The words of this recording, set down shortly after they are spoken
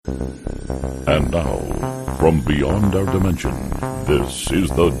now, from beyond our dimension, this is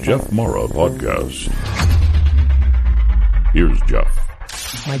the Jeff Mara Podcast. Here's Jeff.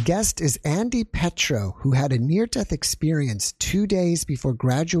 My guest is Andy Petro, who had a near-death experience 2 days before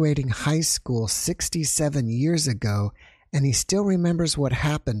graduating high school 67 years ago, and he still remembers what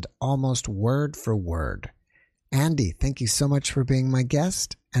happened almost word for word. Andy, thank you so much for being my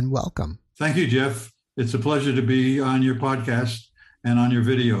guest, and welcome. Thank you, Jeff. It's a pleasure to be on your podcast and on your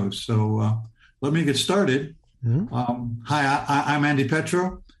videos. So let me get started. Hi, I'm Andy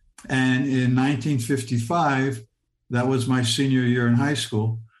Petro, and in 1955, that was my senior year in high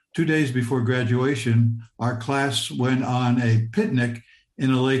school. 2 days before graduation, our class went on a picnic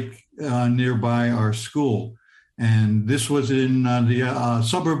in a lake nearby our school. And this was in the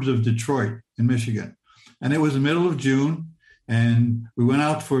suburbs of Detroit in Michigan. And it was the middle of June, and we went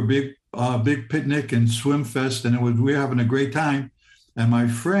out for a big picnic and swim fest, and we were having a great time. And my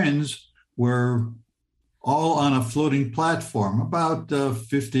friends were all on a floating platform about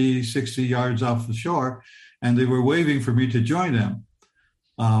 50, 60 yards off the shore, and they were waving for me to join them.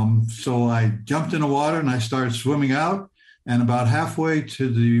 So I jumped in the water and I started swimming out, and about halfway to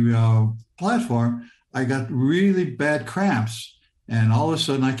the platform, I got really bad cramps, and all of a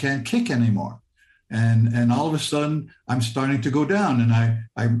sudden I can't kick anymore. And all of a sudden, I'm starting to go down, and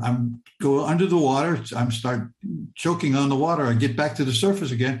I'm go under the water. I'm start choking on the water. I get back to the surface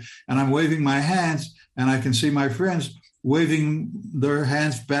again, and I'm waving my hands, and I can see my friends waving their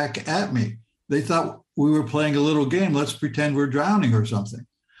hands back at me. They thought we were playing a little game. Let's pretend we're drowning or something.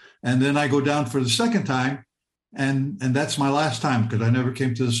 And then I go down for the second time, and that's my last time because I never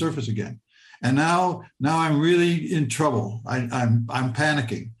came to the surface again. And now I'm really in trouble. I'm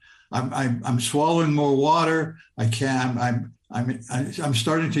panicking. I'm swallowing more water. I'm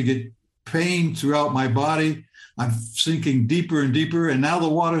starting to get pain throughout my body. I'm sinking deeper and deeper, and now the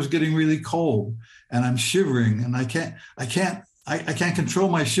water is getting really cold, and I'm shivering, and I can't control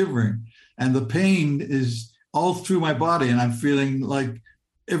my shivering, and the pain is all through my body, and I'm feeling like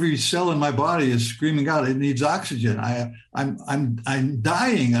every cell in my body is screaming out. It needs oxygen. I'm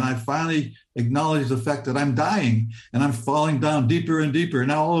dying, and I finally acknowledge the fact that I'm dying, and I'm falling down deeper and deeper.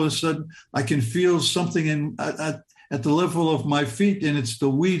 Now all of a sudden, I can feel something at the level of my feet, and it's the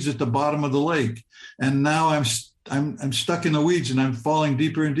weeds at the bottom of the lake. And now I'm stuck in the weeds, and I'm falling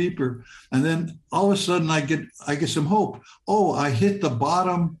deeper and deeper. And then all of a sudden, I get some hope. Oh, I hit the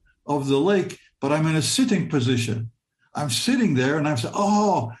bottom of the lake, but I'm in a sitting position. I'm sitting there, and I'm saying,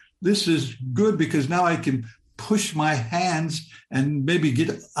 oh, this is good because now I can push my hands and maybe get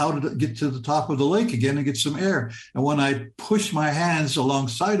to the top of the lake again and get some air. And when I push my hands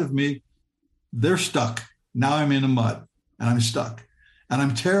alongside of me, they're stuck. Now I'm in the mud, and I'm stuck, and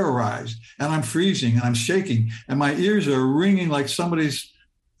I'm terrorized, and I'm freezing, and I'm shaking, and my ears are ringing like somebody's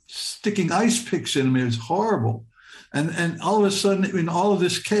sticking ice picks in me. It's horrible. And all of a sudden, in all of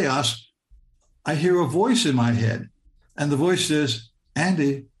this chaos, I hear a voice in my head. And the voice says,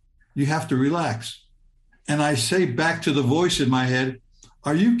 Andy, you have to relax. And I say back to the voice in my head,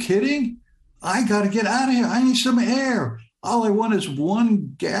 are you kidding? I got to get out of here. I need some air. All I want is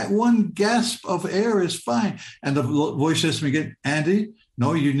one gasp of air is fine. And the voice says to me again, Andy,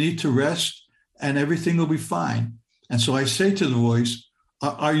 no, you need to rest and everything will be fine. And so I say to the voice,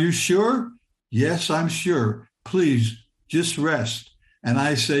 are you sure? Yes, I'm sure. Please just rest. And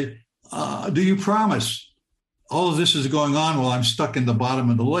I say, do you promise? All of this is going on while I'm stuck in the bottom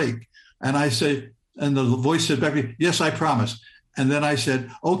of the lake. And I say, and the voice said back to me, yes, I promise. And then I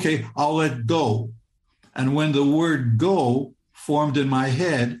said, okay, I'll let go. And when the word go formed in my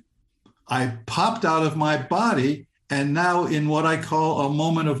head, I popped out of my body. And now in what I call a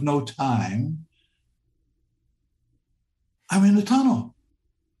moment of no time, I'm in a tunnel.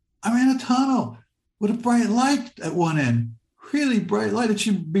 I'm in a tunnel with a bright light at one end, really bright light. It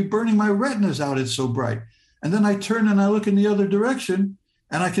should be burning my retinas out. It's so bright. And then I turn and I look in the other direction,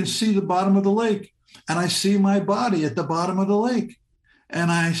 and I can see the bottom of the lake, and I see my body at the bottom of the lake.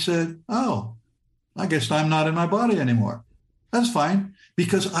 And I said, oh, I guess I'm not in my body anymore. That's fine,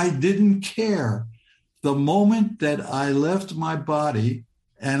 because I didn't care. The moment that I left my body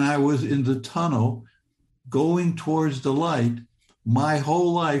and I was in the tunnel going towards the light, my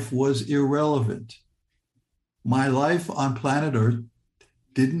whole life was irrelevant. My life on planet Earth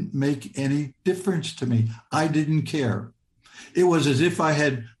didn't make any difference to me. I didn't care. It was as if I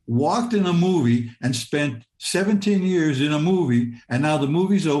had walked in a movie and spent 17 years in a movie, and now the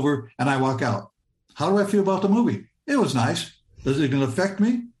movie's over and I walk out. How do I feel about the movie? It was nice. Is it going to affect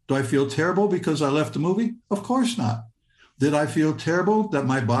me? Do I feel terrible because I left the movie? Of course not. Did I feel terrible that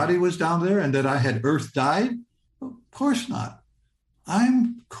my body was down there and that I had Earth died? Of course not.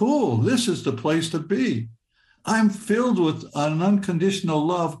 I'm cool. This is the place to be. I'm filled with an unconditional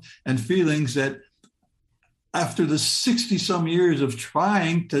love and feelings that after the 60 some years of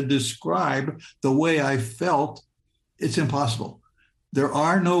trying to describe the way I felt, it's impossible. There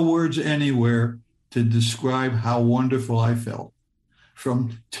are no words anywhere to describe how wonderful I felt.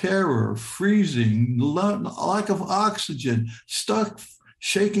 From terror, freezing, lack of oxygen, stuck,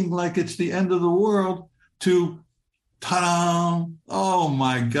 shaking like it's the end of the world, to ta-da! Oh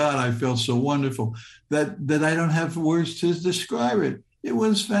my God, I felt so wonderful that I don't have words to describe it. It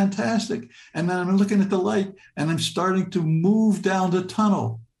was fantastic. And then I'm looking at the light and I'm starting to move down the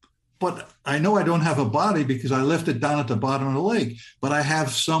tunnel. But I know I don't have a body because I left it down at the bottom of the lake, but I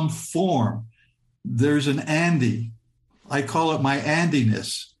have some form. There's an Andy. I call it my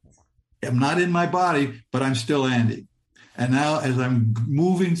Andiness. I'm not in my body, but I'm still Andy. And now as I'm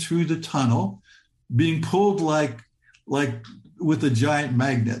moving through the tunnel, being pulled like with a giant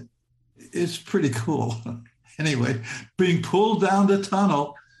magnet, it's pretty cool. Anyway, being pulled down the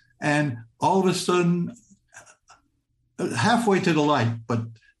tunnel, and all of a sudden, halfway to the light, but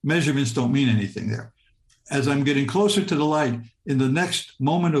measurements don't mean anything there. As I'm getting closer to the light, in the next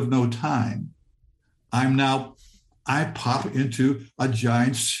moment of no time, I pop into a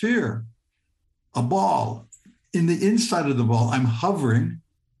giant sphere, a ball. In the inside of the ball, I'm hovering,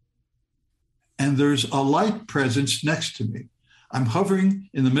 and there's a light presence next to me. I'm hovering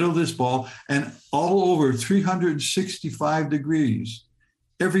in the middle of this ball, and all over 365 degrees,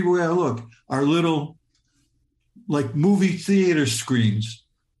 everywhere I look, are little, like movie theater screens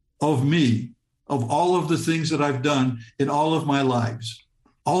of me, of all of the things that I've done in all of my lives,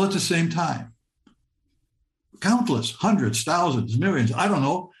 all at the same time. Countless, hundreds, thousands, millions, I don't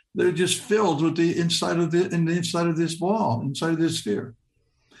know. They're just filled with the inside of this ball, inside of this sphere.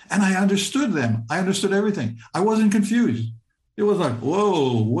 And I understood them. I understood everything. I wasn't confused. It was like,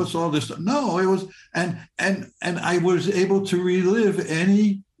 whoa, what's all this stuff? No, it was, and I was able to relive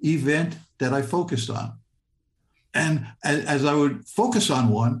any event that I focused on. And as I would focus on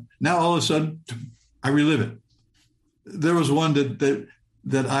one, now all of a sudden, I relive it. There was one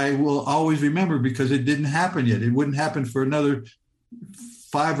that I will always remember because it didn't happen yet. It wouldn't happen for another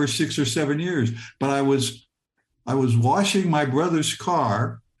 5 or 6 or 7 years. But I was washing my brother's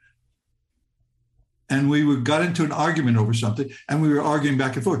car, and we got into an argument over something, and we were arguing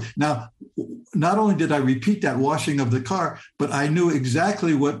back and forth. Now, not only did I repeat that washing of the car, but I knew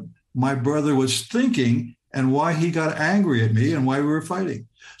exactly what my brother was thinking and why he got angry at me and why we were fighting.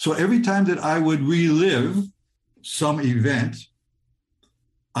 So every time that I would relive some event,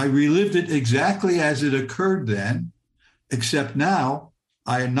 I relived it exactly as it occurred then, except now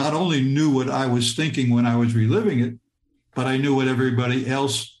I not only knew what I was thinking when I was reliving it, but I knew what everybody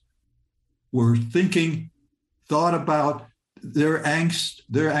else were thinking, thought about, their angst,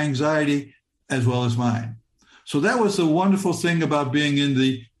 their anxiety, as well as mine. So that was the wonderful thing about being in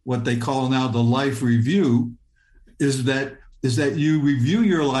the, what they call now the life review, is that you review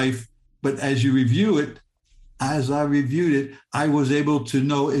your life, but as you review it, as I reviewed it, I was able to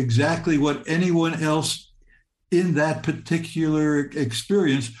know exactly what anyone else in that particular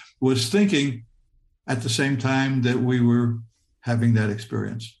experience was thinking at the same time that we were having that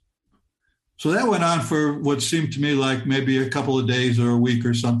experience. So that went on for what seemed to me like maybe a couple of days or a week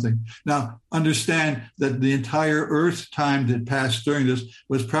or something. Now, understand that the entire Earth time that passed during this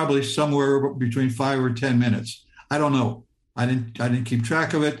was probably somewhere between 5 or 10 minutes. I don't know. I didn't keep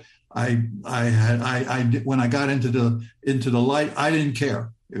track of it. When I got into the light, I didn't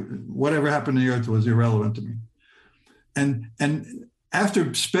care. Whatever happened to the Earth was irrelevant to me. And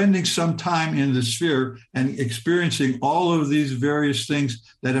after spending some time in the sphere and experiencing all of these various things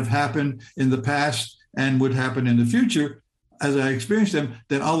that have happened in the past and would happen in the future, as I experienced them,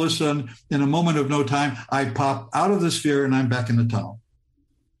 then all of a sudden, in a moment of no time, I pop out of the sphere and I'm back in the tunnel.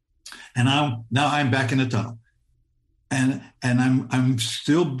 And now I'm back in the tunnel. And I'm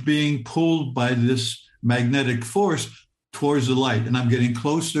still being pulled by this magnetic force towards the light. And I'm getting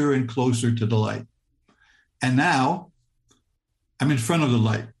closer and closer to the light. And now I'm in front of the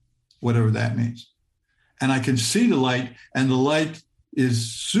light, whatever that means. And I can see the light, and the light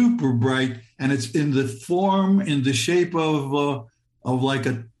is super bright, and it's in the shape of like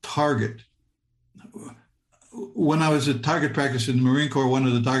a target. When I was at target practice in the Marine Corps, one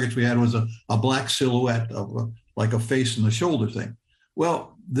of the targets we had was a black silhouette of like a face and a shoulder thing.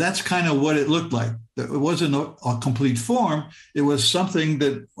 Well, that's kind of what it looked like. It wasn't a complete form. It was something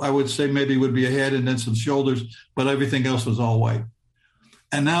that I would say maybe would be a head and then some shoulders, but everything else was all white.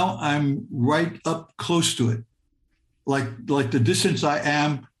 And now I'm right up close to it, like the distance I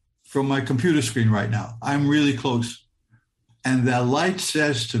am from my computer screen right now. I'm really close. And that light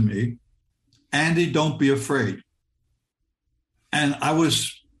says to me, Andy, don't be afraid. And I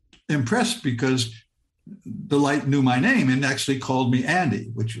was impressed because the light knew my name and actually called me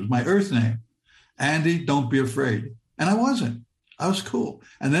Andy, which was my earth name. Andy, don't be afraid. And I wasn't. I was cool.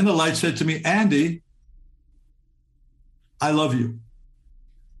 And then the light said to me, Andy, I love you.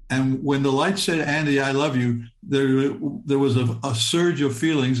 And when the light said, Andy, I love you, there was a surge of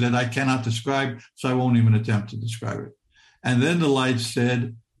feelings that I cannot describe, so I won't even attempt to describe it. And then the light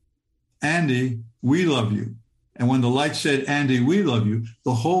said, Andy, we love you. And when the light said, Andy, we love you,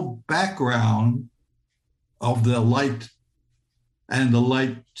 the whole background of the light and the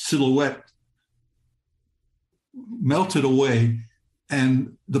light silhouette melted away,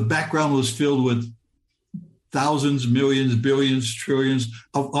 and the background was filled with thousands, millions, billions, trillions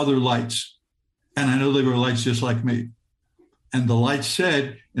of other lights. And I know they were lights just like me. And the light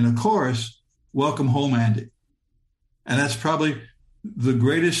said in a chorus, welcome home, Andy. And that's probably the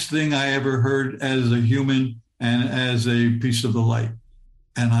greatest thing I ever heard as a human and as a piece of the light.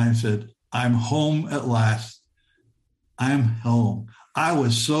 And I said, I'm home at last. I'm home. I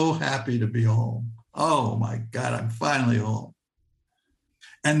was so happy to be home. Oh my God, I'm finally home.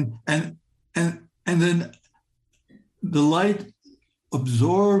 And then the light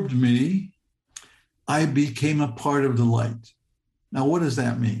absorbed me. I became a part of the light. Now, what does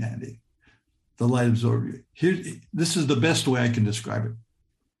that mean, Andy? The light absorbed you. This is the best way I can describe it.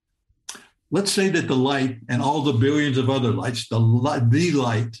 Let's say that the light and all the billions of other lights, the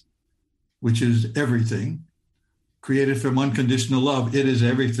light, which is everything, created from unconditional love, it is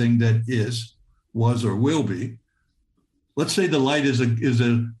everything that is, was, or will be. Let's say the light is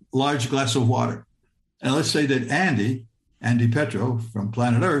a large glass of water. And let's say that Andy Petro from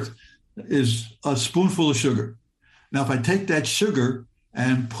planet Earth, is a spoonful of sugar. Now, if I take that sugar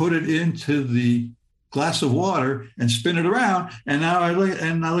and put it into the glass of water and spin it around, and now I look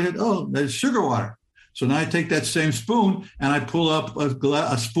at, oh, there's sugar water. So now I take that same spoon and I pull up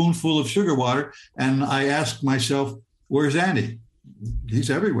a spoonful of sugar water, and I ask myself, where's Andy? He's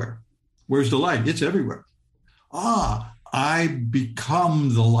everywhere. Where's the light? It's everywhere. I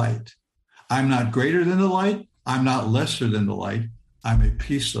become the light. I'm not greater than the light. I'm not lesser than the light. I'm a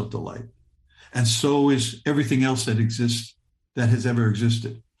piece of the light. And so is everything else that exists, that has ever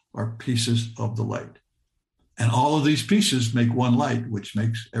existed, are pieces of the light. And all of these pieces make one light, which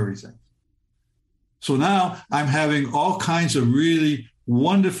makes everything. So now I'm having all kinds of really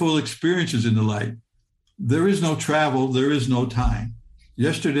wonderful experiences in the light. There is no travel. There is no time.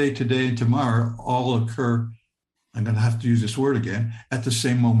 Yesterday, today, and tomorrow all occur, I'm going to have to use this word again, at the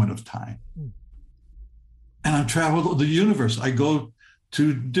same moment of time. And I've traveled the universe. I go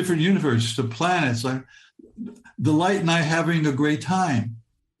to different universes, to planets. The light and I having a great time.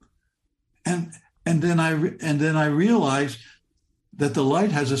 And then I realized that the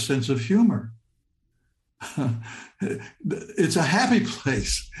light has a sense of humor. It's a happy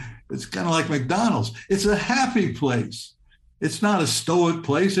place. It's kind of like McDonald's. It's a happy place. It's not a stoic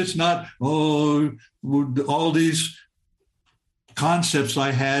place. It's not, all these concepts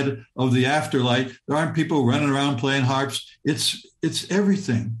I had of the afterlife. There aren't people running around playing harps. It's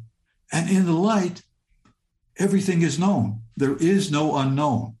everything. And in the light, everything is known. There is no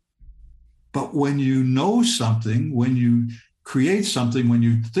unknown. But when you know something, when you create something, when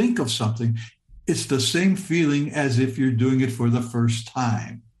you think of something, it's the same feeling as if you're doing it for the first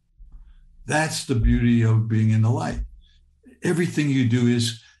time. That's the beauty of being in the light. Everything you do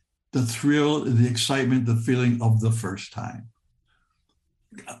is the thrill, the excitement, the feeling of the first time.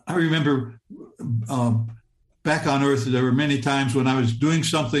 I remember back on Earth, there were many times when I was doing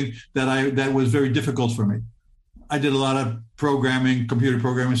something that was very difficult for me. I did a lot of programming, computer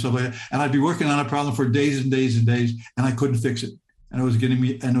programming, stuff like that, and I'd be working on a problem for days and days and days, and I couldn't fix it, and it was getting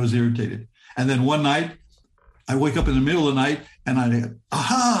me, and I was irritated. And then one night, I wake up in the middle of the night, and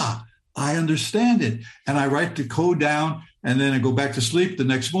I understand it, and I write the code down, and then I go back to sleep. The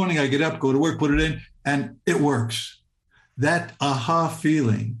next morning, I get up, go to work, put it in, and it works. That aha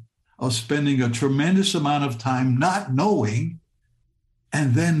feeling of spending a tremendous amount of time not knowing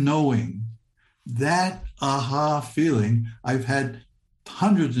and then knowing, that aha feeling I've had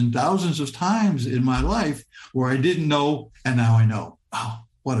hundreds and thousands of times in my life where I didn't know, and now I know. Oh,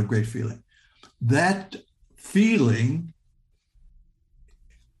 what a great feeling. That feeling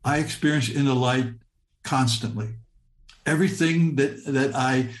I experience in the light constantly. Everything that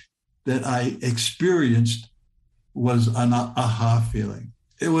I experienced was an aha feeling.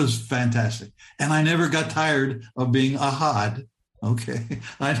 It was fantastic. And I never got tired of being aha'd. Okay.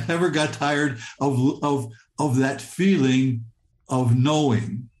 I never got tired of that feeling of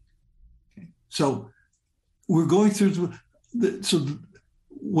knowing. Okay. So we're going through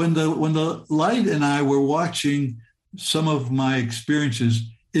when the light and I were watching some of my experiences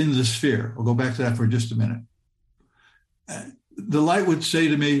in the sphere, I'll go back to that for just a minute. The light would say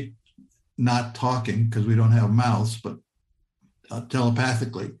to me, not talking because we don't have mouths, but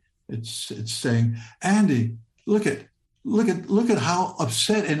telepathically, it's saying, Andy, look at how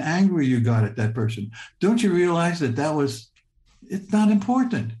upset and angry you got at that person. Don't you realize it's not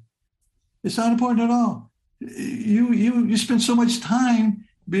important. It's not important at all. You spend so much time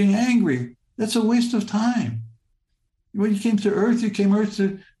being angry. That's a waste of time. When you came to Earth, you came Earth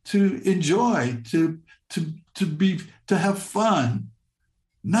to enjoy, to have fun,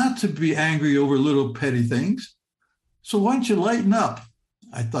 not to be angry over little petty things. So why don't you lighten up?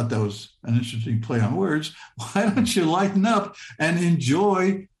 I thought that was an interesting play on words. Why don't you lighten up and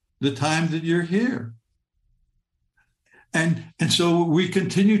enjoy the time that you're here? And so we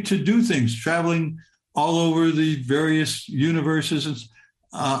continue to do things, traveling all over the various universes. And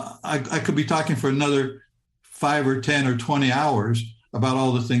I could be talking for another 5 or 10 or 20 hours about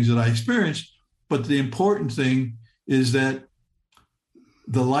all the things that I experienced. But the important thing is that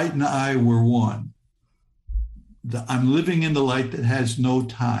the light and I were one. I'm living in the light that has no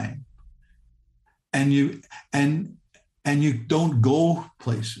time. And you don't go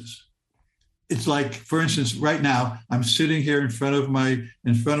places. It's like, for instance, right now, I'm sitting here in front of my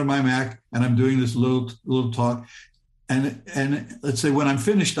Mac and I'm doing this little talk. And let's say when I'm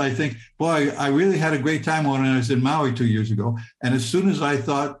finished, I think, boy, I really had a great time when I was in Maui 2 years ago. And as soon as I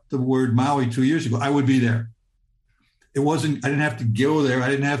thought the word Maui 2 years ago, I would be there. I didn't have to go there. I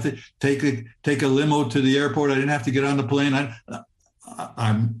didn't have to take a limo to the airport. I didn't have to get on the plane.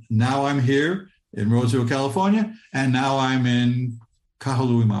 I'm here in Roseville, California, and now I'm in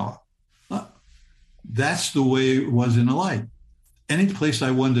Kahului, Maui. That's the way it was in the light. Any place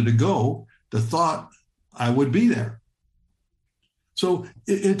I wanted to go, the thought I would be there. So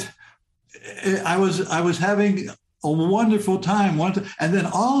I was having a wonderful time. And then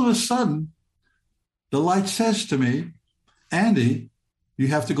all of a sudden, the light says to me, Andy, you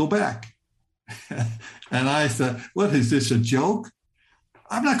have to go back. And I thought, what is this, a joke?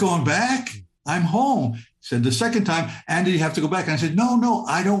 I'm not going back. I'm home. He said the second time, Andy, you have to go back. And I said, no,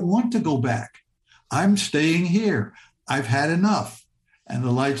 I don't want to go back. I'm staying here. I've had enough. And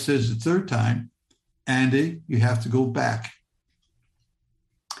the light says the third time, Andy, you have to go back.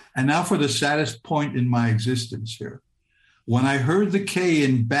 And now for the saddest point in my existence here. When I heard the K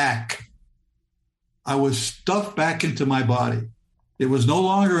in back, I was stuffed back into my body. It was no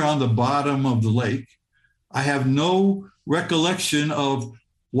longer on the bottom of the lake. I have no recollection of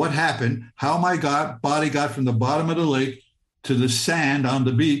what happened, how my body got from the bottom of the lake to the sand on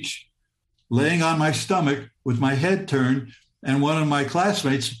the beach, laying on my stomach with my head turned, and one of my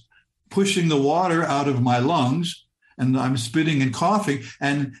classmates pushing the water out of my lungs, and I'm spitting and coughing.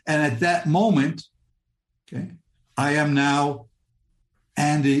 And at that moment, okay, I am now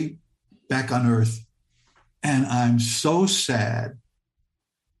Andy back on Earth. And I'm so sad.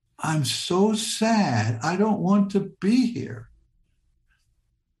 I'm so sad. I don't want to be here.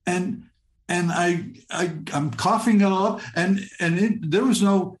 And I'm coughing it all up. There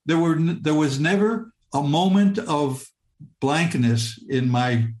was never a moment of blankness in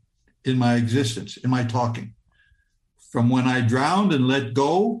my existence, in my talking. From when I drowned and let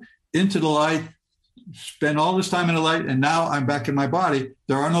go into the light, spent all this time in the light, and now I'm back in my body,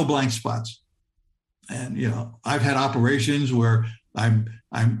 there are no blank spots. And, I've had operations where I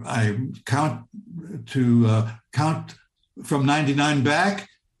count from 99 back.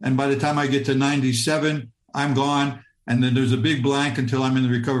 And by the time I get to 97, I'm gone. And then there's a big blank until I'm in the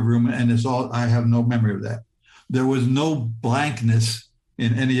recovery room. And I have no memory of that. There was no blankness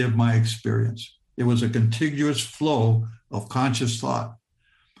in any of my experience. It was a contiguous flow of conscious thought.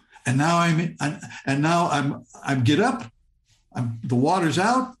 And now I get up. The water's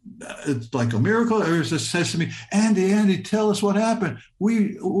out. It's like a miracle. It just says to me, Andy, tell us what happened.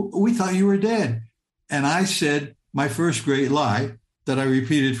 We thought you were dead. And I said my first great lie that I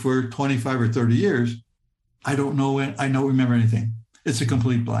repeated for 25 or 30 years. I don't know. I don't remember anything. It's a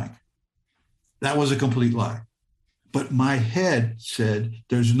complete blank. That was a complete lie. But my head said,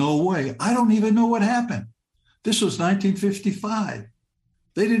 there's no way. I don't even know what happened. This was 1955.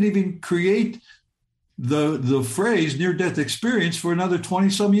 They didn't even create the phrase near-death experience for another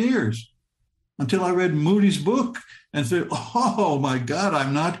 20-some years until I read Moody's book and said, oh, my God,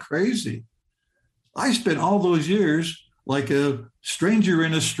 I'm not crazy. I spent all those years like a stranger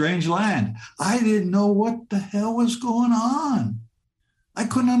in a strange land. I didn't know what the hell was going on. I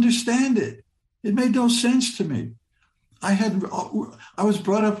couldn't understand it. It made no sense to me. I was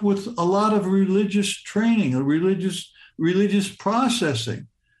brought up with a lot of religious training, a religious religious processing.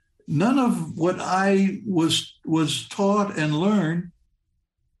 None of what I was taught and learned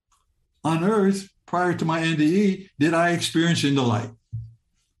on earth prior to my NDE did I experience in the light.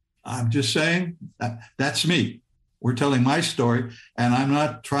 I'm just saying that's me. We're telling my story, and I'm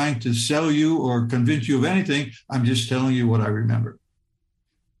not trying to sell you or convince you of anything. I'm just telling you what I remember.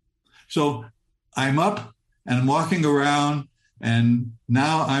 So I'm up and I'm walking around, and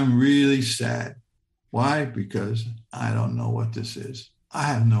now I'm really sad. Why? Because I don't know what this is. I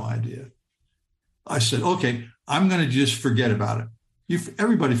have no idea. I said, okay, I'm going to just forget about it.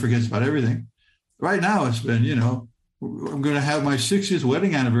 Everybody forgets about everything. Right now, it's been, I'm going to have my 60th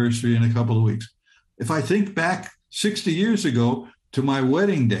wedding anniversary in a couple of weeks. If I think back 60 years ago to my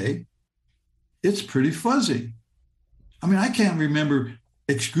wedding day, it's pretty fuzzy. I mean, I can't remember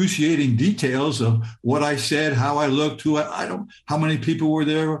excruciating details of what I said, how I looked, how many people were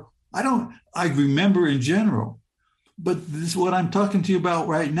there. I remember in general. But this is what I'm talking to you about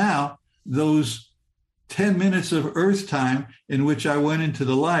right now, those 10 minutes of earth time in which I went into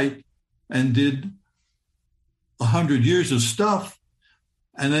the light and did 100 years of stuff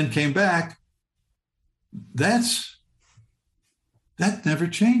and then came back. That never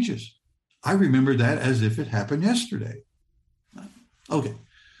changes. I remember that as if it happened yesterday. Okay.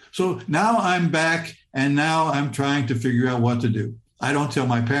 So now I'm back, and now I'm trying to figure out what to do. I don't tell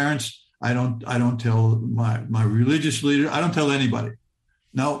my parents. I don't tell my religious leader. I don't tell anybody.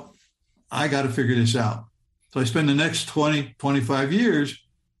 No, I got to figure this out. So I spend the next 20, 25 years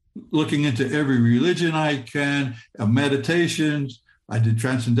looking into every religion I can, meditations. I did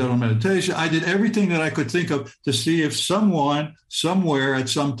transcendental meditation. I did everything that I could think of to see if someone, somewhere at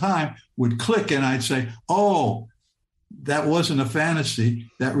some time would click, and I'd say, oh, that wasn't a fantasy.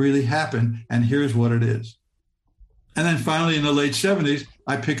 That really happened, and here's what it is. And then finally, in the late 70s,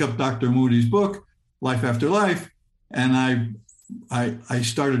 I pick up Dr. Moody's book, Life After Life, and I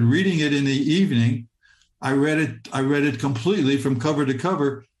started reading it in the evening. I read it completely from cover to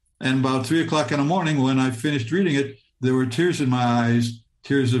cover, and about 3 o'clock in the morning, when I finished reading it, there were tears in my eyes,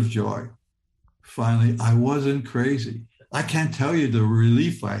 tears of joy. Finally, I wasn't crazy. I can't tell you the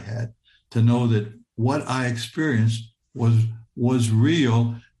relief I had to know that what I experienced was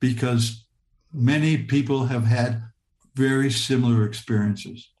real, because many people have had very similar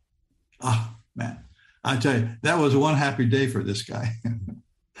experiences. Oh, man. I tell you, that was one happy day for this guy.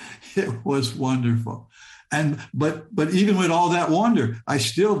 It was wonderful. But even with all that wonder, I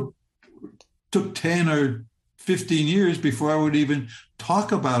still took 10 or 15 years before I would even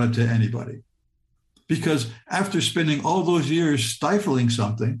talk about it to anybody. Because after spending all those years stifling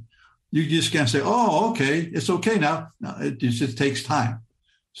something, you just can't say, oh, okay, it's okay now. No, it just takes time.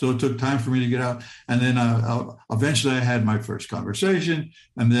 So it took time for me to get out. And then eventually I had my first conversation.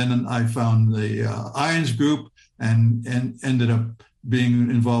 And then I found the IONS group and ended up being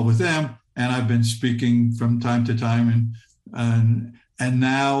involved with them. And I've been speaking from time to time. And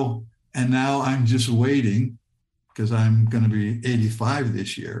now I'm just waiting, because I'm going to be 85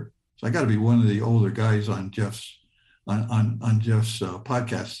 this year. So I got to be one of the older guys on Jeff's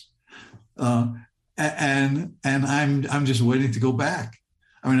podcast. And I'm just waiting to go back.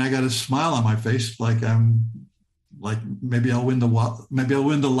 I mean, I got a smile on my face, like maybe I'll win the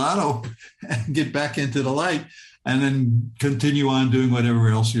lotto and get back into the light, and then continue on doing whatever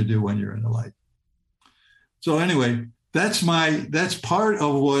else you do when you're in the light. So anyway, that's part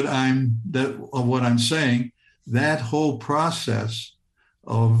of what I'm saying. That whole process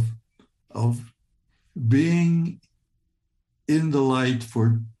of being in the light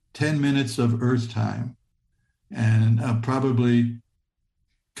for 10 minutes of earth time and probably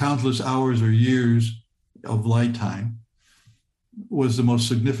countless hours or years of light time was the most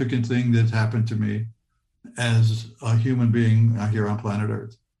significant thing that happened to me as a human being here on planet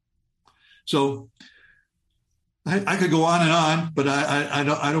Earth. So I could go on and on, but I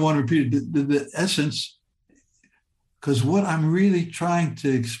don't want to repeat it. The essence, because what I'm really trying to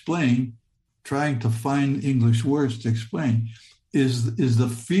explain, trying to find English words to explain, is the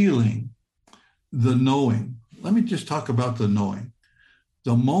feeling, the knowing. Let me just talk about the knowing.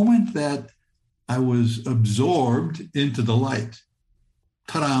 The moment that I was absorbed into the light,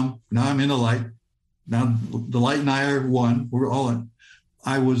 ta-da, now I'm in the light. Now the light and I are one. We're all in.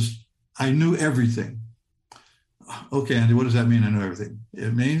 I knew everything. Okay, Andy, what does that mean, I knew everything?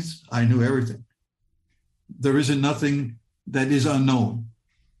 It means I knew everything. There isn't nothing that is unknown.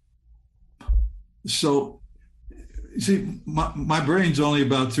 So, you see, my brain's only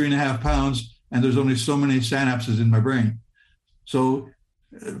about 3.5 pounds, and there's only so many synapses in my brain. So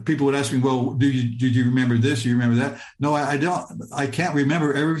people would ask me, well, did you remember this? Do you remember that? No, I don't. I can't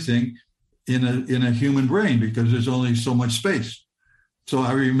remember everything. in a human brain because there's only so much space. So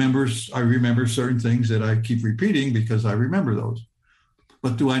I remember certain things that I keep repeating because I remember those.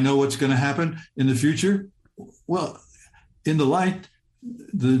 But do I know what's going to happen in the future? Well, in the light,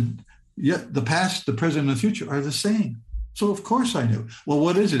 the past, the present, and the future are the same. So of course I knew. Well,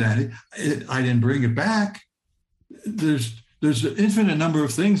 what is it, Andy? I didn't bring it back. There's an infinite number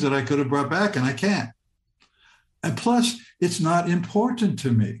of things that I could have brought back, and I can't. And plus, it's not important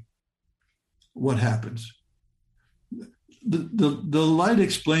to me what happens. The light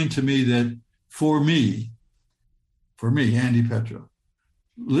explained to me that for me, Andy Petro,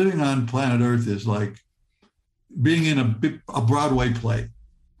 living on planet Earth is like being in a Broadway play.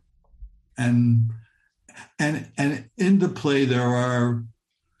 And in the play, there are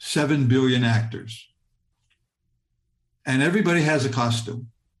 7 billion actors. And everybody has a costume.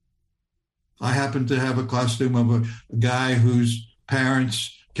 I happen to have a costume of a guy whose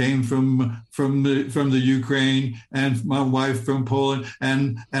parents came from the Ukraine, and my wife from Poland,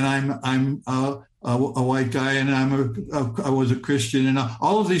 and I'm a white guy, and I was a Christian, and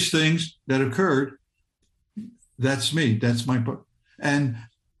all of these things that occurred. That's me. That's my part. And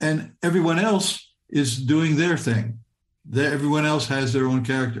everyone else is doing their thing. Everyone else has their own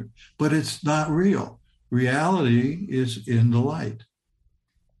character, but it's not real. Reality is in the light.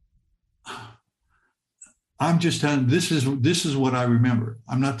 I'm just telling, this is what I remember.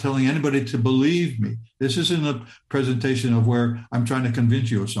 I'm not telling anybody to believe me. This isn't a presentation of where I'm trying to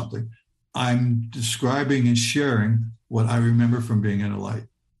convince you of something. I'm describing and sharing what I remember from being in the light.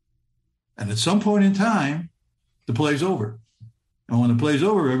 And at some point in time, the play's over. And when the play's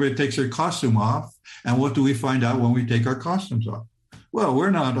over, everybody takes their costume off. And what do we find out when we take our costumes off? Well, we're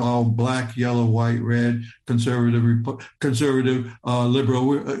not all black, yellow, white, red, conservative,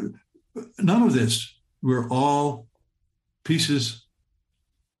 liberal. None of this. We're all pieces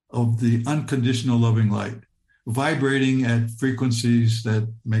of the unconditional loving light, vibrating at frequencies that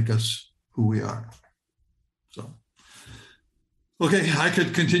make us who we are. So, okay, I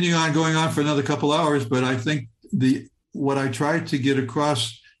could continue on going on for another couple hours, but I think what I tried to get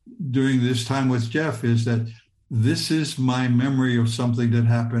across during this time with Jeff is that this is my memory of something that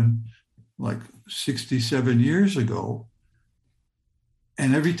happened like 67 years ago.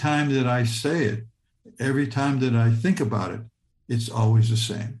 And every time that I say it, every time that I think about it, it's always the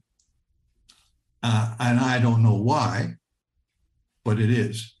same. And I don't know why, but it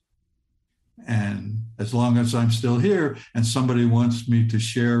is. And as long as I'm still here and somebody wants me to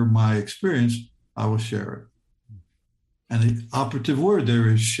share my experience, I will share it. And the operative word there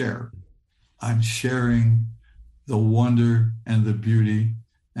is share. I'm sharing the wonder and the beauty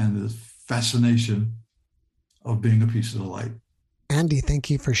and the fascination of being a piece of the light. Andy, thank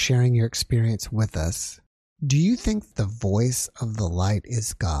you for sharing your experience with us. Do you think the voice of the light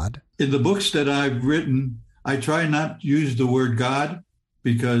is God? In the books that I've written, I try not to use the word God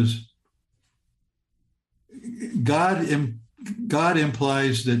because God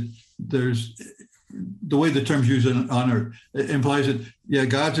implies that there's, the way the term's used on earth, it implies that, yeah,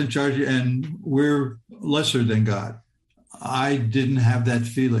 God's in charge and we're lesser than God. I didn't have that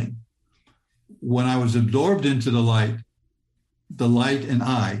feeling. When I was absorbed into the light and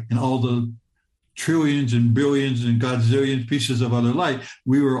I, and all the trillions and billions and godzillions pieces of other light,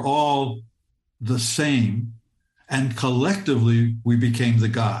 we were all the same. And collectively, we became the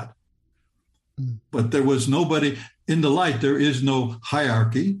God. But there was nobody in the light. There is no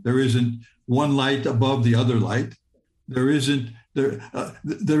hierarchy. There isn't one light above the other light. There isn't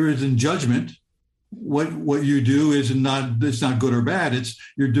judgment. What you do it's not good or bad. It's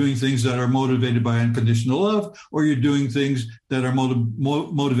you're doing things that are motivated by unconditional love, or you're doing things that are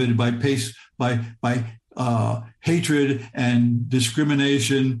motivated by hatred and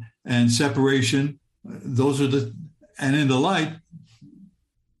discrimination and separation. Those are and in the light,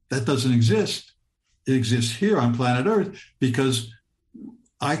 that doesn't exist. It exists here on planet Earth because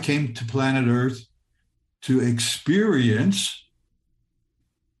I came to planet Earth to experience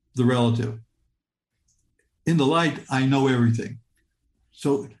the relative. In the light, I know everything.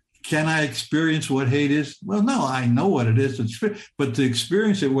 So can I experience what hate is? Well, no, I know what it is. But to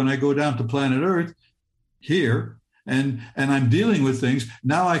experience it when I go down to planet Earth here, and I'm dealing with things,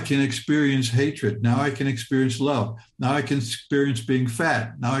 now I can experience hatred. Now I can experience love. Now I can experience being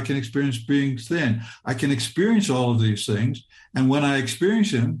fat. Now I can experience being thin. I can experience all of these things. And when I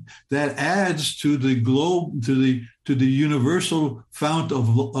experience them, that adds to the globe, to the universal fount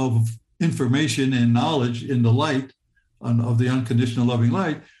of information and knowledge in the light of the unconditional loving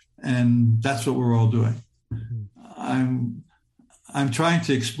light. And that's what we're all doing. I'm trying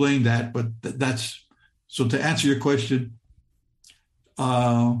to explain that, but that's, so to answer your question,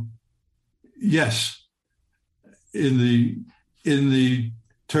 Yes, in the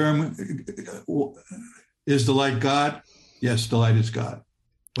term, is the light God? Yes, the light is God,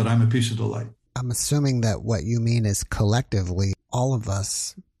 but I'm a piece of the light. I'm assuming that what you mean is collectively, all of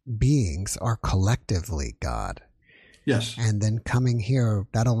us beings are collectively God. Yes. And then coming here,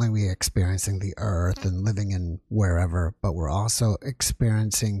 not only are we experiencing the earth and living in wherever, but we're also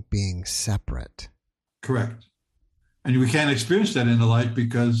experiencing being separate. Correct. And we can't experience that in the light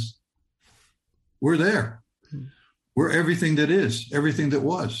because we're there. We're everything that is, everything that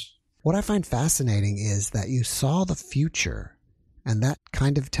was. What I find fascinating is that you saw the future, and that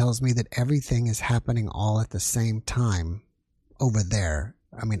kind of tells me that everything is happening all at the same time over there.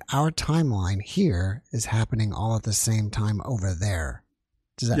 I mean, our timeline here is happening all at the same time over there.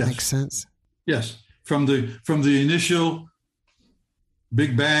 Does that make sense? Yes. From the initial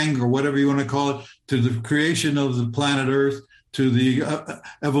Big Bang, or whatever you want to call it, to the creation of the planet Earth, to the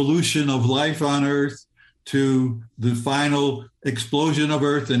evolution of life on Earth, to the final explosion of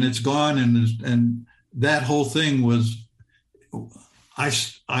Earth, and it's gone, and that whole thing was, I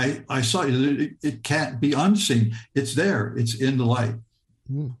saw it. It can't be unseen. It's there. It's in the light.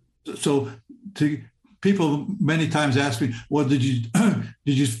 Mm. So, people many times ask me, "Well, did you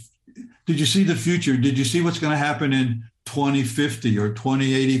see the future? Did you see what's going to happen in 2050 or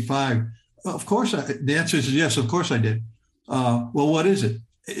 2085?" Well, of course, the answer is yes. Of course, I did. Well, what is it?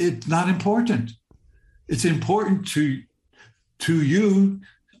 It's not important. It's important to you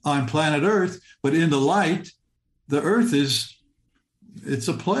on planet Earth, but in the light, the Earth it's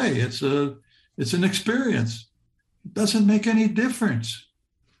a play. It's an experience. It doesn't make any difference.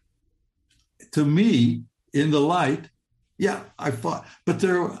 To me, in the light, yeah, I fought, but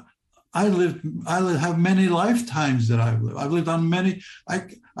I have many lifetimes that I've lived. I've lived on many.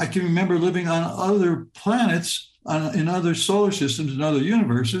 I can remember living on other planets, in other solar systems, in other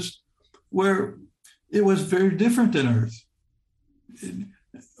universes, where it was very different than Earth.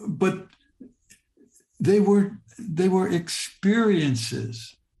 But they were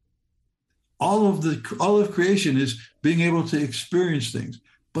experiences. All of creation is being able to experience things.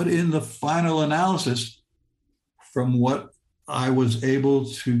 But in the final analysis, from what I was able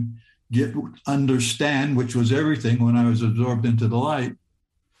to understand, which was everything when I was absorbed into the light,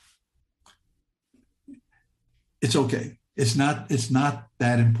 it's okay. It's not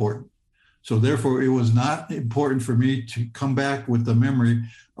that important. So therefore, it was not important for me to come back with the memory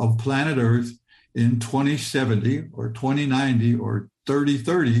of planet Earth in 2070 or 2090 or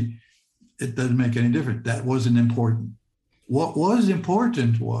 3030. It doesn't make any difference. That wasn't important. What was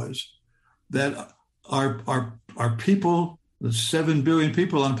important was that our people, the 7 billion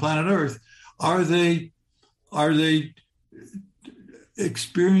people on planet Earth, are they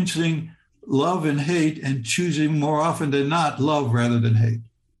experiencing love and hate and choosing more often than not love rather than hate?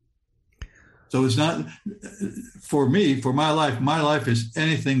 So it's not, for me, for my life is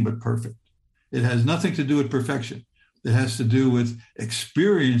anything but perfect. It has nothing to do with perfection. It has to do with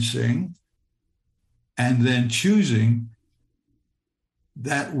experiencing and then choosing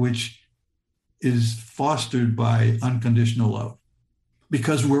that which is fostered by unconditional love,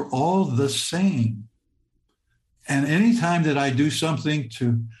 because we're all the same. And anytime that I do something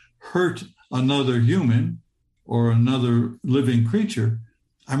to hurt another human or another living creature,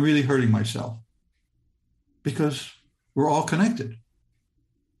 I'm really hurting myself, because we're all connected.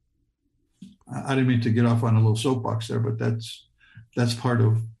 I didn't mean to get off on a little soapbox there, but that's part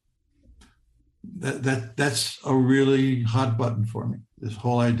of that. That's a really hot button for me. This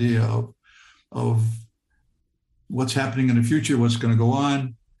whole idea of what's happening in the future, what's going to go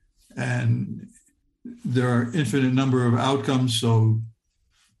on, and there are infinite number of outcomes. So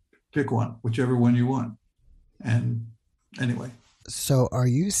pick one, whichever one you want. And anyway. So are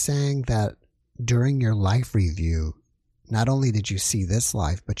you saying that during your life review, not only did you see this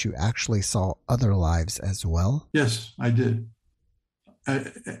life, but you actually saw other lives as well? Yes, I did.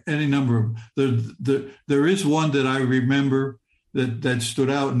 Any number of there is one that I remember that stood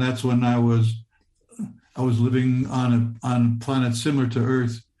out, and that's when I was living on a planet similar to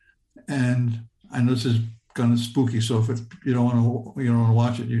Earth, and I know this is kind of spooky. So if you don't want to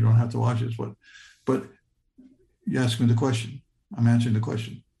watch it, you don't have to watch it. But you asked me the question. I'm answering the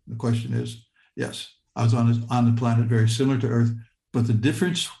question. The question is, yes, I was on the planet very similar to Earth, but the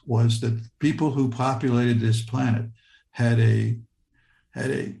difference was that people who populated this planet had a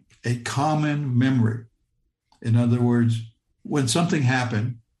common memory. In other words, when something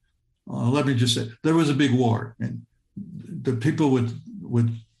happened, let me just say, there was a big war, and the people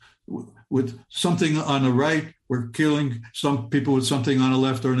with something on the right were killing some people with something on the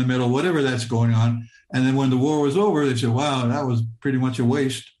left or in the middle, whatever that's going on. And then when the war was over, they said, wow, that was pretty much a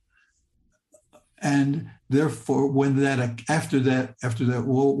waste. And therefore, after that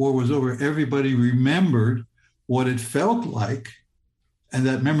war was over, everybody remembered what it felt like, and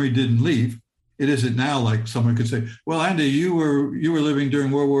that memory didn't leave. It isn't now like someone could say, "Well, Andy, you were living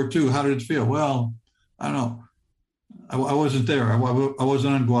during World War II. How did it feel?" Well, I don't know. I wasn't there. I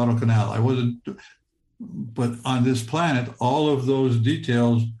wasn't on Guadalcanal. I wasn't. But on this planet, all of those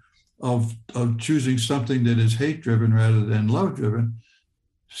details of choosing something that is hate-driven rather than love-driven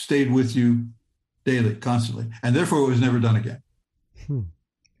stayed with you daily, constantly, and therefore it was never done again.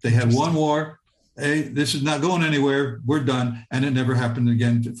 They had one war. Hey, this is not going anywhere. We're done, and it never happened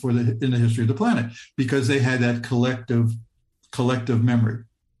again in the history of the planet, because they had that collective memory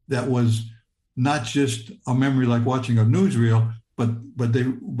that was not just a memory like watching a newsreel, but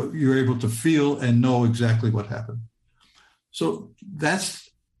you're able to feel and know exactly what happened. So that's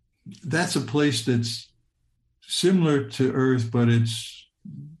a place that's similar to Earth, but it's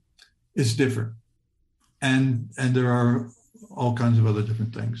different, and there are all kinds of other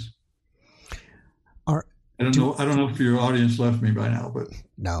different things. I don't know if your audience left me by now, but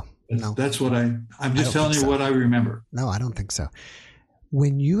no. That's what I'm just telling you what I remember. No, I don't think so.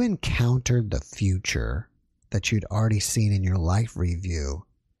 When you encountered the future that you'd already seen in your life review,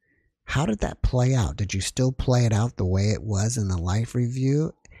 how did that play out? Did you still play it out the way it was in the life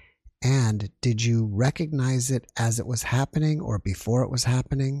review? And did you recognize it as it was happening or before it was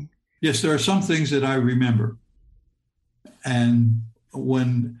happening? Yes, there are some things that I remember. And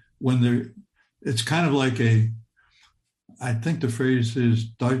when it's kind of like I think the phrase is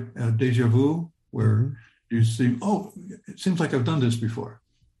deja vu, where you see, oh, it seems like I've done this before.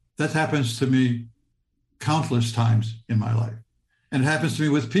 That happens to me countless times in my life. And it happens to me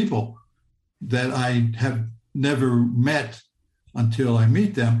with people that I have never met until I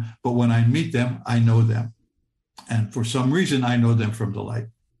meet them. But when I meet them, I know them. And for some reason, I know them from the light,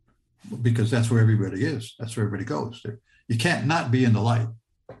 because that's where everybody is. That's where everybody goes. You can't not be in the light.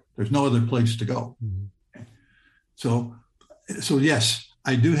 There's no other place to go. Mm-hmm. So yes,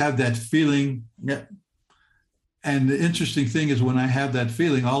 I do have that feeling. Yeah. And the interesting thing is, when I have that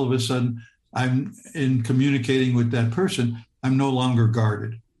feeling, all of a sudden, I'm in communicating with that person, I'm no longer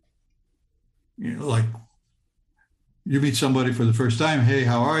guarded. You know, like you meet somebody for the first time. Hey,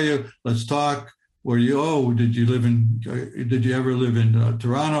 how are you? Let's talk. Did you ever live in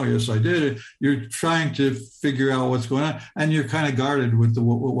Toronto? Yes, I did. You're trying to figure out what's going on, and you're kind of guarded with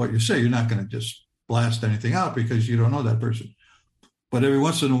what you say. You're not going to just blast anything out because you don't know that person. But every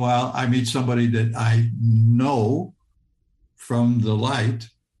once in a while, I meet somebody that I know from the light,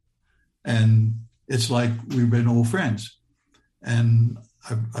 and it's like we've been old friends, and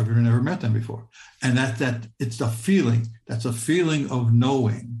I've never met them before. And that it's a feeling. That's a feeling of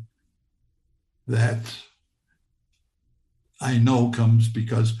knowing that I know comes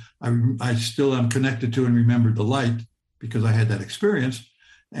because I still am connected to and remember the light, because I had that experience.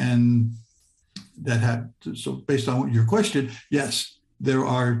 And so based on your question, yes, there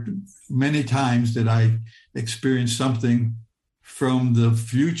are many times that I experienced something from the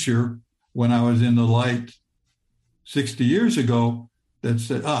future when I was in the light 60 years ago that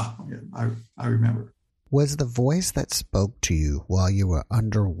said, I remember. Was the voice that spoke to you while you were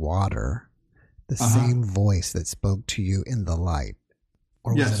underwater the same voice that spoke to you in the light?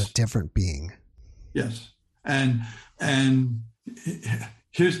 Or was it a different being? Yes. And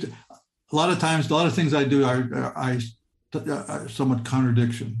here's a lot of things I do are somewhat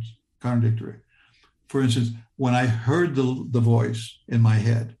contradictory. For instance, when I heard the voice in my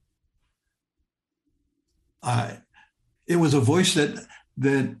head, it was a voice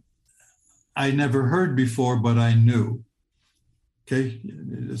that I never heard before, but I knew. Okay,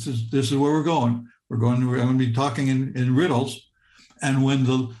 this is where we're going. We're going to be talking in riddles. And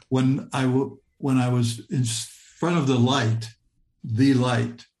when I was in front of the light,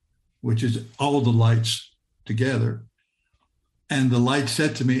 which is all the lights together, and the light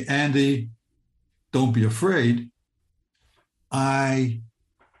said to me, Andy, don't be afraid. I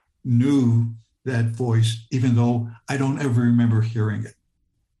knew that voice, even though I don't ever remember hearing it.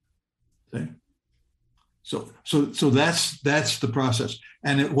 Okay? So that's the process.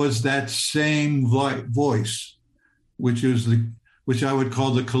 And it was that same voice, which I would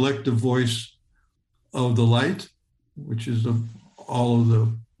call the collective voice of the light, which is all of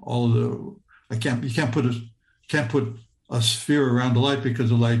the you can't put a sphere around the light because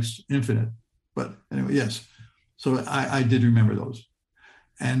the light's infinite. But anyway, yes. So I did remember those.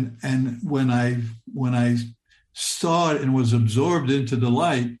 And when I saw it and was absorbed into the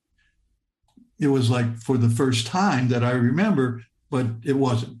light, it was like for the first time that I remember, but it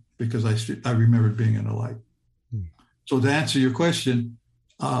wasn't, because I remembered being in the light. So to answer your question,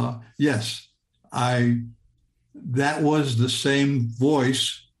 yes, that was the same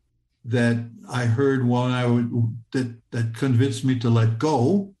voice that I heard when that convinced me to let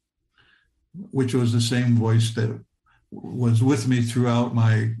go, which was the same voice that was with me throughout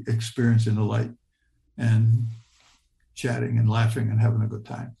my experience in the light and chatting and laughing and having a good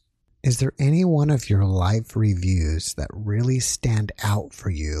time. Is there any one of your life reviews that really stand out for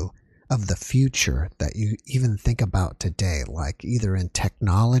you of the future that you even think about today, like either in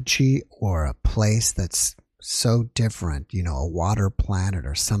technology or a place that's so different, a water planet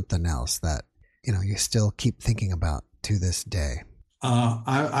or something else that, you still keep thinking about to this day?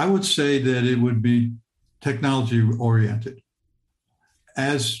 I would say that it would be technology oriented.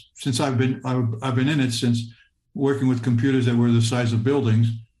 Since I've been in it since working with computers that were the size of buildings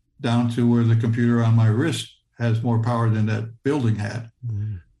down to where the computer on my wrist has more power than that building had.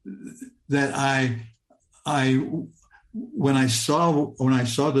 Mm-hmm. That when I saw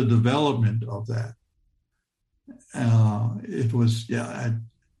the development of that,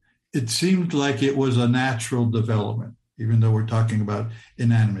 it seemed like it was a natural development, even though we're talking about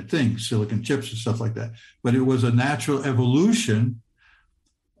inanimate things, silicon chips and stuff like that. But it was a natural evolution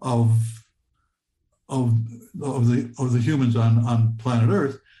of the humans on planet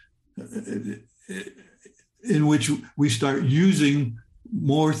Earth, in which we start using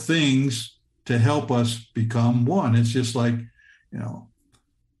more things to help us become one. It's just like,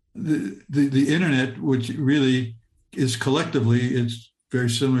 the internet, which really is collectively, it's very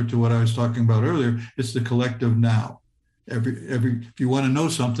similar to what I was talking about earlier. It's the collective now. If you want to know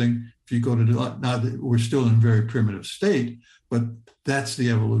something, if you go to now, we're still in a very primitive state, but that's the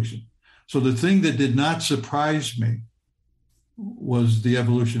evolution. So the thing that did not surprise me was the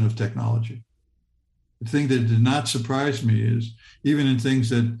evolution of technology. The thing that did not surprise me is even in things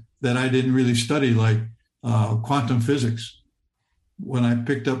that I didn't really study, like quantum physics. When I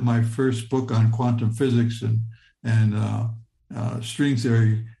picked up my first book on quantum physics and string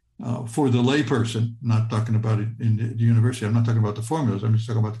theory for the layperson, I'm not talking about it in the university, I'm not talking about the formulas, I'm just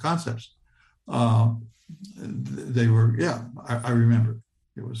talking about the concepts. They were, I remember.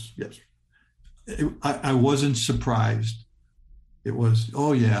 It was, yes. I wasn't surprised. It was,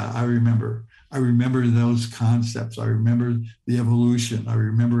 I remember. I remember those concepts. I remember the evolution. I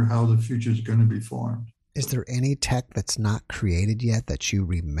remember how the future is going to be formed. Is there any tech that's not created yet that you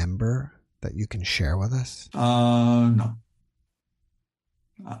remember that you can share with us? No.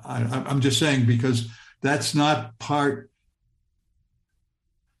 I'm just saying, because that's not part.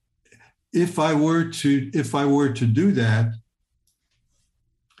 If I were to do that,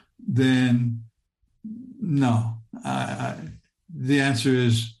 then no. The answer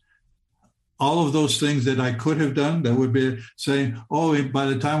is all of those things that I could have done. That would be saying, by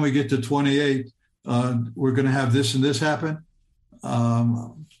the time we get to 28, we're going to have this and this happen.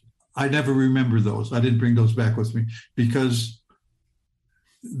 I never remember those. I didn't bring those back with me, because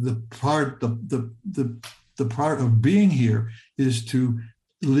the part of being here is to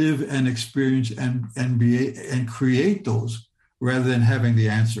live and experience and create those, rather than having the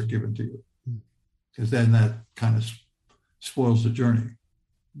answer given to you, because then that kind of spoils the journey.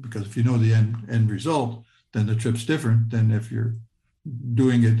 Because if you know the end result, then the trip's different than if you're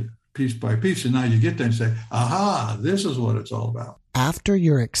doing it piece by piece. And now you get there and say, aha, this is what it's all about. After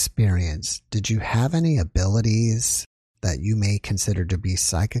your experience, did you have any abilities that you may consider to be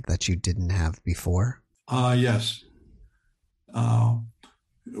psychic that you didn't have before? Yes.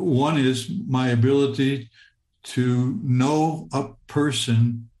 One is my ability to know a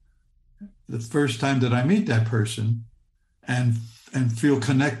person the first time that I meet that person and feel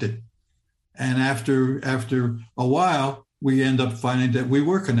connected. And after a while, we end up finding that we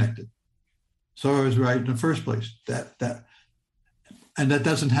were connected. So I was right in the first place. That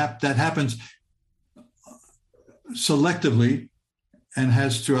happens selectively and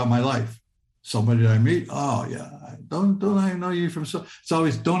has throughout my life. Somebody that I meet, don't I know you from so? It's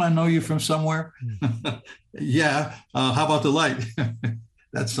always, don't I know you from somewhere? Yeah. How about the light?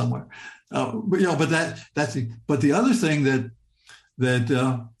 That's somewhere. But the other thing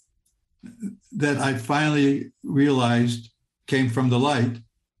that I finally realized came from the light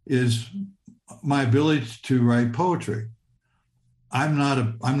is my ability to write poetry. I'm not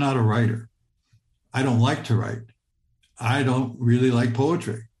a writer. I don't like to write. I don't really like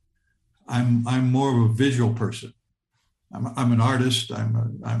poetry. I'm more of a visual person. I'm an artist.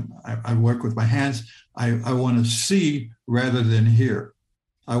 I work with my hands. I want to see rather than hear.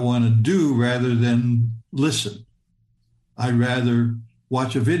 I want to do rather than listen. I'd rather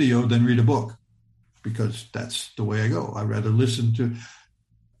watch a video than read a book, because that's the way I go. I'd rather listen to.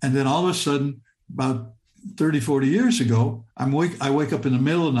 And then all of a sudden, about 30, 40 years ago, I wake up in the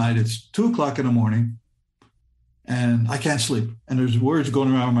middle of the night. It's 2:00 in the morning, and I can't sleep. And there's words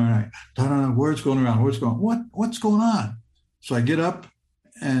going around my mind. Words going around. What's going on? So I get up,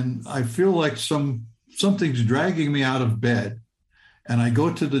 and I feel like something's dragging me out of bed. And I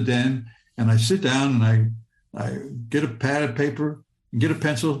go to the den, and I sit down, and I get a pad of paper, get a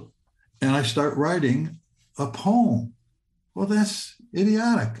pencil, and I start writing a poem. Well, that's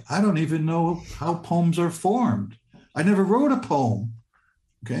idiotic. I don't even know how poems are formed. I never wrote a poem.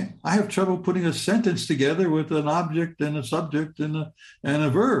 Okay. I have trouble putting a sentence together with an object and a subject and a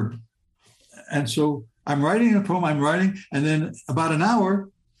verb. And so I'm writing a poem, and then about an hour,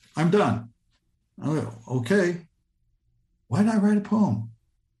 I'm done. I go, okay, why did I write a poem?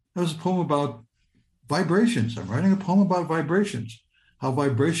 That was a poem about vibrations. I'm writing a poem about vibrations, how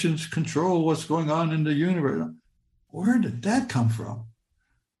vibrations control what's going on in the universe. Where did that come from?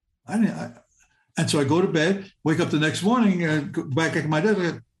 And so I go to bed, wake up the next morning, go back at my desk.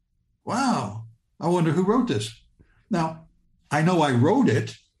 I go, wow, I wonder who wrote this. Now, I know I wrote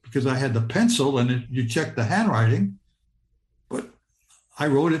it because I had the pencil and you check the handwriting, but I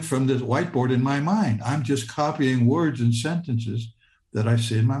wrote it from this whiteboard in my mind. I'm just copying words and sentences that I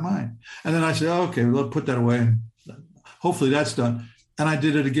see in my mind. And then I say, okay, well, put that away. And hopefully that's done. And I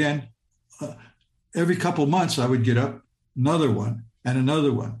did it again. Every couple of months, I would get up, another one, and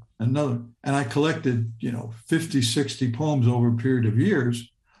another one, another. And I collected, 50, 60 poems over a period of years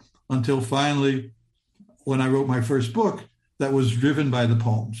until finally, when I wrote my first book, that was driven by the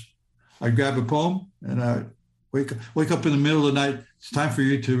poems. I'd grab a poem and I wake up in the middle of the night. It's time for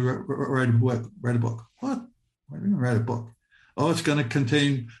you to write a book. What? Why do you write a book? Oh, it's going to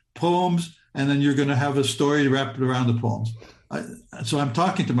contain poems, and then you're going to have a story wrapped around the poems. So I'm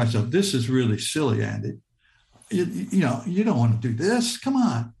talking to myself, this is really silly, Andy. You don't want to do this. Come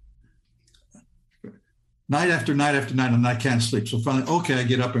on. Night after night after night, and I can't sleep. So finally, okay, I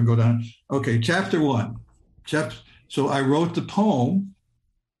get up and go down. Okay, chapter 1. So I wrote the poem.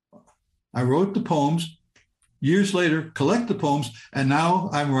 I wrote the poems. Years later, collect the poems, and now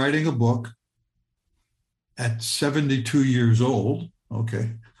I'm writing a book at 72 years old.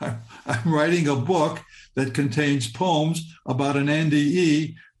 Okay, I'm writing a book that contains poems about an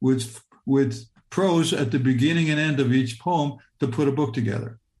NDE with prose at the beginning and end of each poem to put a book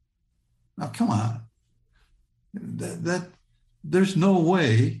together. Now, come on. That there's no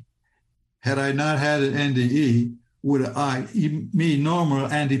way, had I not had an NDE, would me, normal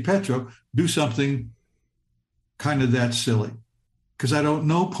Andy Petro, do something kind of that silly, because I don't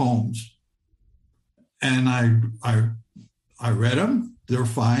know poems. And I read them. They're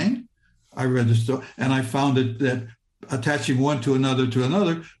fine. I read the story, and I found that attaching one to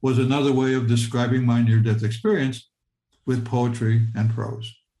another was another way of describing my near-death experience with poetry and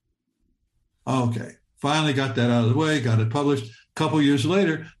prose. Okay, finally got that out of the way, got it published. A couple years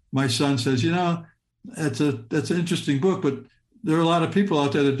later, my son says, that's an interesting book, but there are a lot of people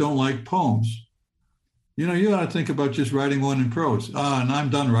out there that don't like poems. You ought to think about just writing one in prose. And I'm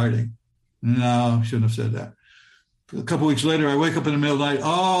done writing. No, I shouldn't have said that. A couple of weeks later, I wake up in the middle of the night.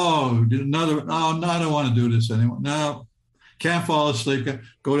 No, I don't want to do this anymore. No, can't fall asleep.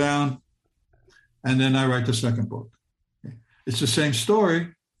 Go down. And then I write the second book. It's the same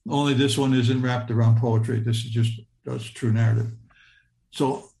story, only this one isn't wrapped around poetry. This is just true narrative.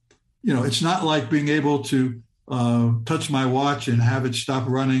 So, it's not like being able to touch my watch and have it stop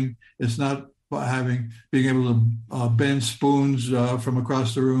running. It's not being able to bend spoons from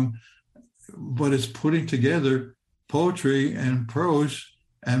across the room, but it's putting together poetry and prose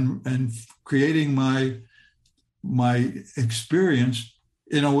and creating my experience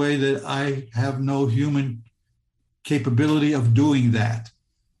in a way that I have no human capability of doing that.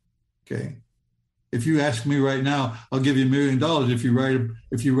 Okay. If you ask me right now, I'll give you $1 million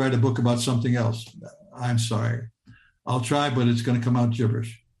if you write a book about something else. I'm sorry. I'll try, but it's going to come out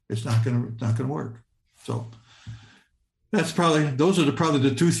gibberish. It's not going to work. So those are probably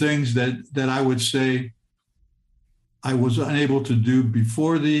the two things that I would say I was unable to do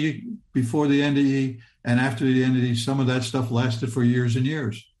before the NDE, and after the NDE. Some of that stuff lasted for years and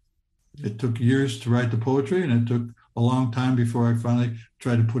years. It took years to write the poetry, and it took a long time before I finally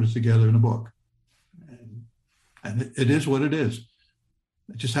tried to put it together in a book. And it is what it is.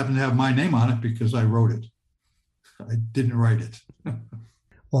 It just happened to have my name on it because I wrote it. I didn't write it.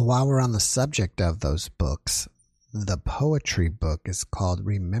 Well, while we're on the subject of those books, the poetry book is called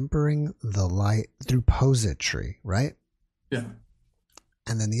Remembering the Light Through Posetry, right? Yeah.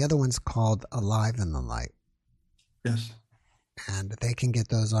 And then the other one's called Alive in the Light. Yes. And they can get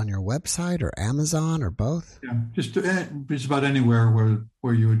those on your website or Amazon or both? Yeah, just about anywhere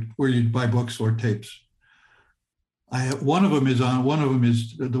where you'd buy books or tapes. one of them is on. One of them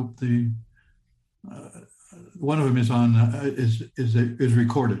is one of them is on. Is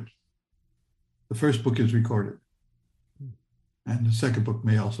recorded. The first book is recorded, and the second book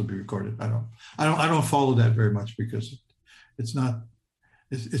may also be recorded. I don't follow that very much because it's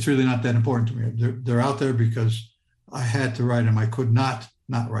really not that important to me. They're out there because I had to write them. I could not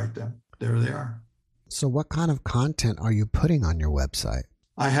write them. There they are. So what kind of content are you putting on your website?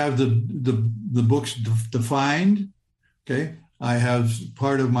 I have the books defined. Okay. I have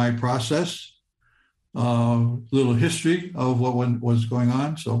part of my process, little history of what was going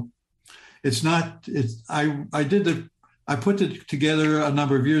on. So I put it together a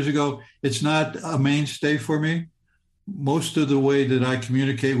number of years ago. It's not a mainstay for me. Most of the way that I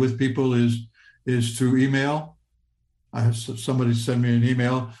communicate with people is through email. I have somebody send me an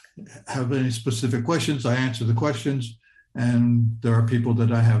email, have any specific questions, I answer the questions, and there are people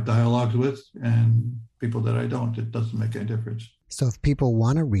that I have dialogues with and people that I don't. It doesn't make any difference. So if people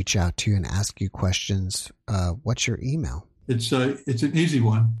want to reach out to you and ask you questions, what's your email? It's an easy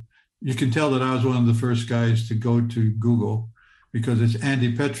one. You can tell that I was one of the first guys to go to Google because it's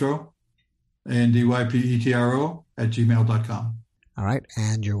Andy Petro, ANDYPETRO @gmail.com. All right.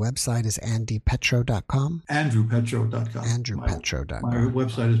 And your website is andypetro.com? AndrewPetro.com. AndrewPetro.com. My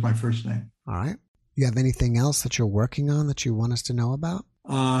website is my first name. All right. You have anything else that you're working on that you want us to know about?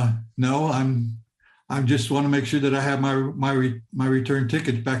 No, I just want to make sure that I have my return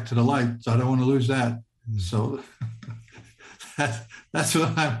ticket back to the light. So I don't want to lose that. So that's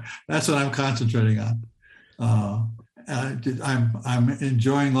what I'm concentrating on. I'm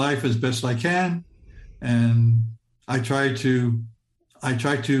enjoying life as best I can, and I try to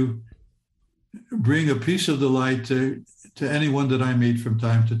bring a piece of the light to anyone that I meet from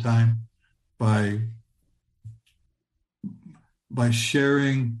time to time by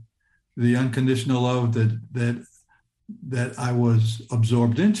sharing the unconditional love that I was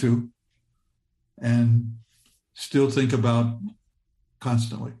absorbed into and still think about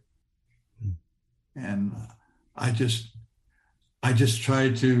constantly. And I just try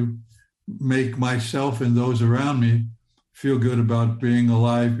to make myself and those around me feel good about being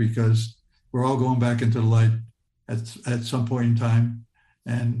alive, because we're all going back into the light at some point in time,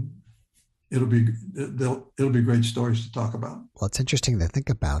 and it'll be great stories to talk about. Well, it's interesting to think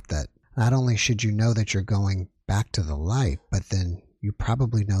about that. Not only should you know that you're going back to the light, but then you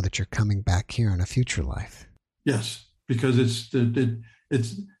probably know that you're coming back here in a future life. Yes, because it's an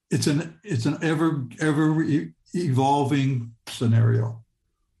ever evolving scenario.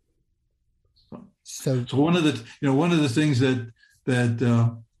 So one of the things that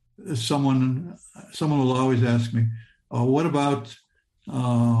someone will always ask me, what about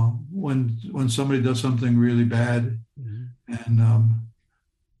when somebody does something really bad? Mm-hmm. And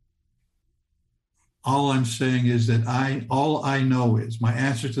all I'm saying is that all I know is my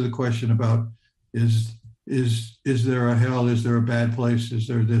answer to the question about is there a hell? Is there a bad place? Is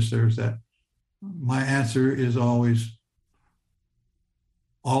there this? There's that. My answer is always,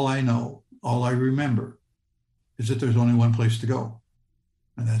 all I know, all I remember is that there's only one place to go,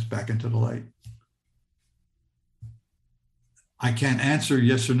 and that's back into the light. I can't answer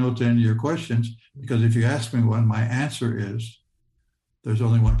yes or no to any of your questions, because if you ask me one, my answer is there's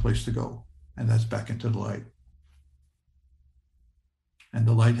only one place to go, and that's back into the light. And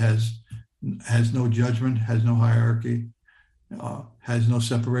the light has no judgment, has no hierarchy, has no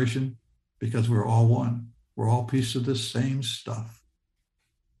separation, because we're all one. We're all pieces of the same stuff.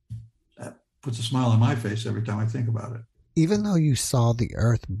 That puts a smile on my face every time I think about it. Even though you saw the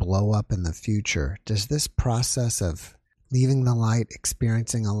earth blow up in the future, does this process of leaving the light,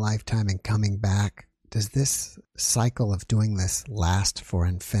 experiencing a lifetime, and coming back, does this cycle of doing this last for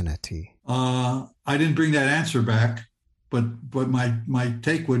infinity? I didn't bring that answer back, but my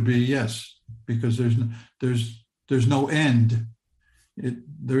take would be yes, because there's no end.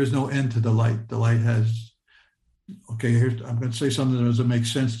 There is no end to the light. The light has, okay, I'm going to say something that doesn't make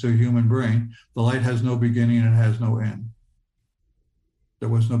sense to a human brain. The light has no beginning and it has no end. There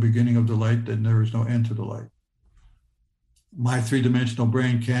was no beginning of the light, and there is no end to the light. My three-dimensional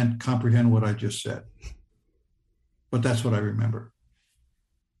brain can't comprehend what I just said, but that's what I remember.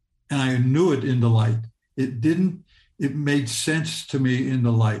 And I knew it in the light. It made sense to me in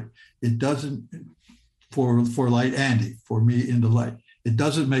the light. It doesn't, for Light Andy, for me in the light. It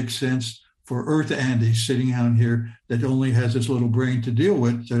doesn't make sense for Earth Andy sitting down here that only has this little brain to deal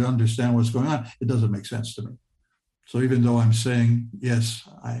with to understand what's going on. It doesn't make sense to me. So even though I'm saying, yes,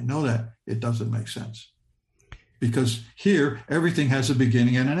 I know that, it doesn't make sense. Because here, everything has a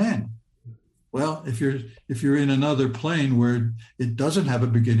beginning and an end. Well, if you're in another plane where it doesn't have a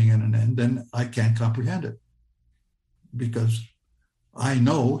beginning and an end, then I can't comprehend it. because I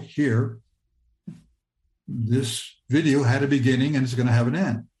know here this video had a beginning and it's going to have an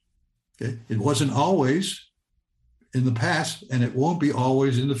end. Okay? It wasn't always in the past, and it won't be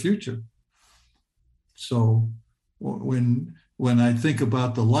always in the future. So when I think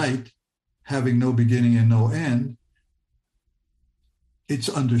about the light having no beginning and no end, it's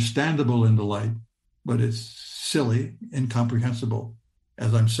understandable in the light, but it's silly, incomprehensible,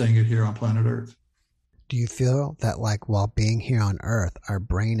 as I'm saying it here on planet Earth. Do you feel that, like, while being here on Earth, our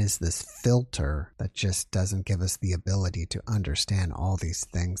brain is this filter that just doesn't give us the ability to understand all these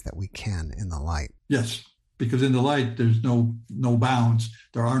things that we can in the light? Yes, because in the light, there's no bounds.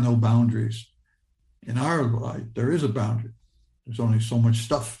 There are no boundaries. In our light, there is a boundary. There's only so much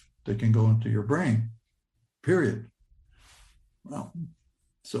stuff that can go into your brain, period. Well,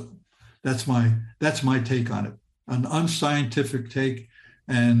 so that's my take on it, an unscientific take.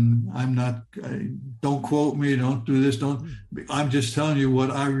 And don't quote me, don't do this, I'm just telling you what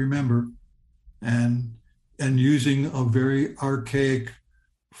I remember, and using a very archaic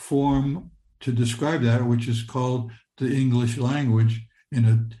form to describe that, which is called the English language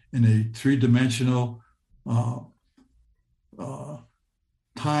in a three-dimensional,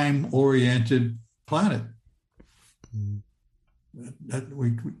 time-oriented planet.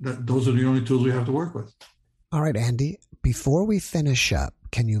 Those are the only tools we have to work with. All right, Andy, before we finish up,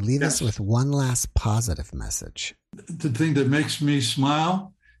 can you leave us with one last positive message? The thing that makes me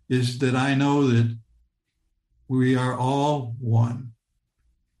smile is that I know that we are all one.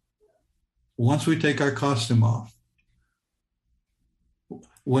 Once we take our costume off,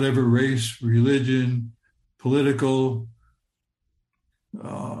 whatever race, religion, political,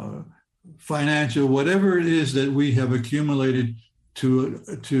 financial, whatever it is that we have accumulated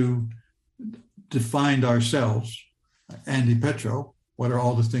to define ourselves, Andy Petro, what are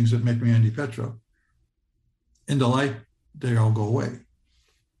all the things that make me Andy Petro? In the light, they all go away.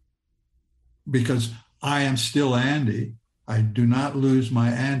 Because I am still Andy. I do not lose my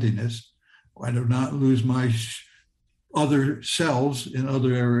Andiness. I do not lose my other selves in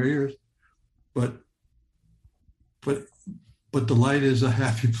other areas. But the light is a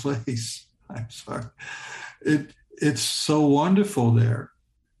happy place. I'm sorry. It's so wonderful there.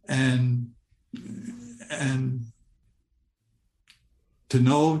 And to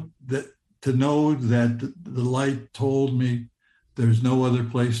know that the light told me there's no other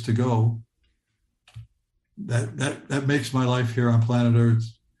place to go, that makes my life here on planet Earth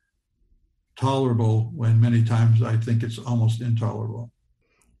tolerable, when many times I think it's almost intolerable.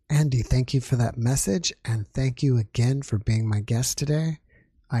 Andy, thank you for that message, and thank you again for being my guest today.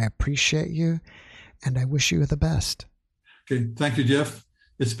 I appreciate you, and I wish you the best. Okay, thank you, Jeff.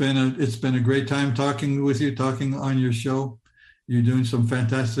 It's been a great time talking with you, talking on your show. You're doing some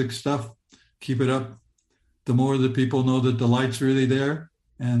fantastic stuff. Keep it up. The more that people know that the light's really there,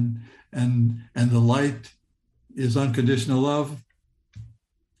 and the light is unconditional love,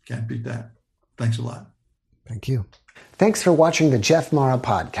 can't beat that. Thanks a lot. Thank you. Thanks for watching the Jeff Mara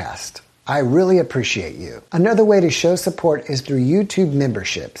podcast. I really appreciate you. Another way to show support is through YouTube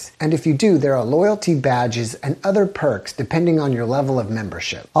memberships. And if you do, there are loyalty badges and other perks depending on your level of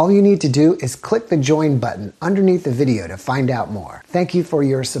membership. All you need to do is click the join button underneath the video to find out more. Thank you for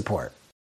your support.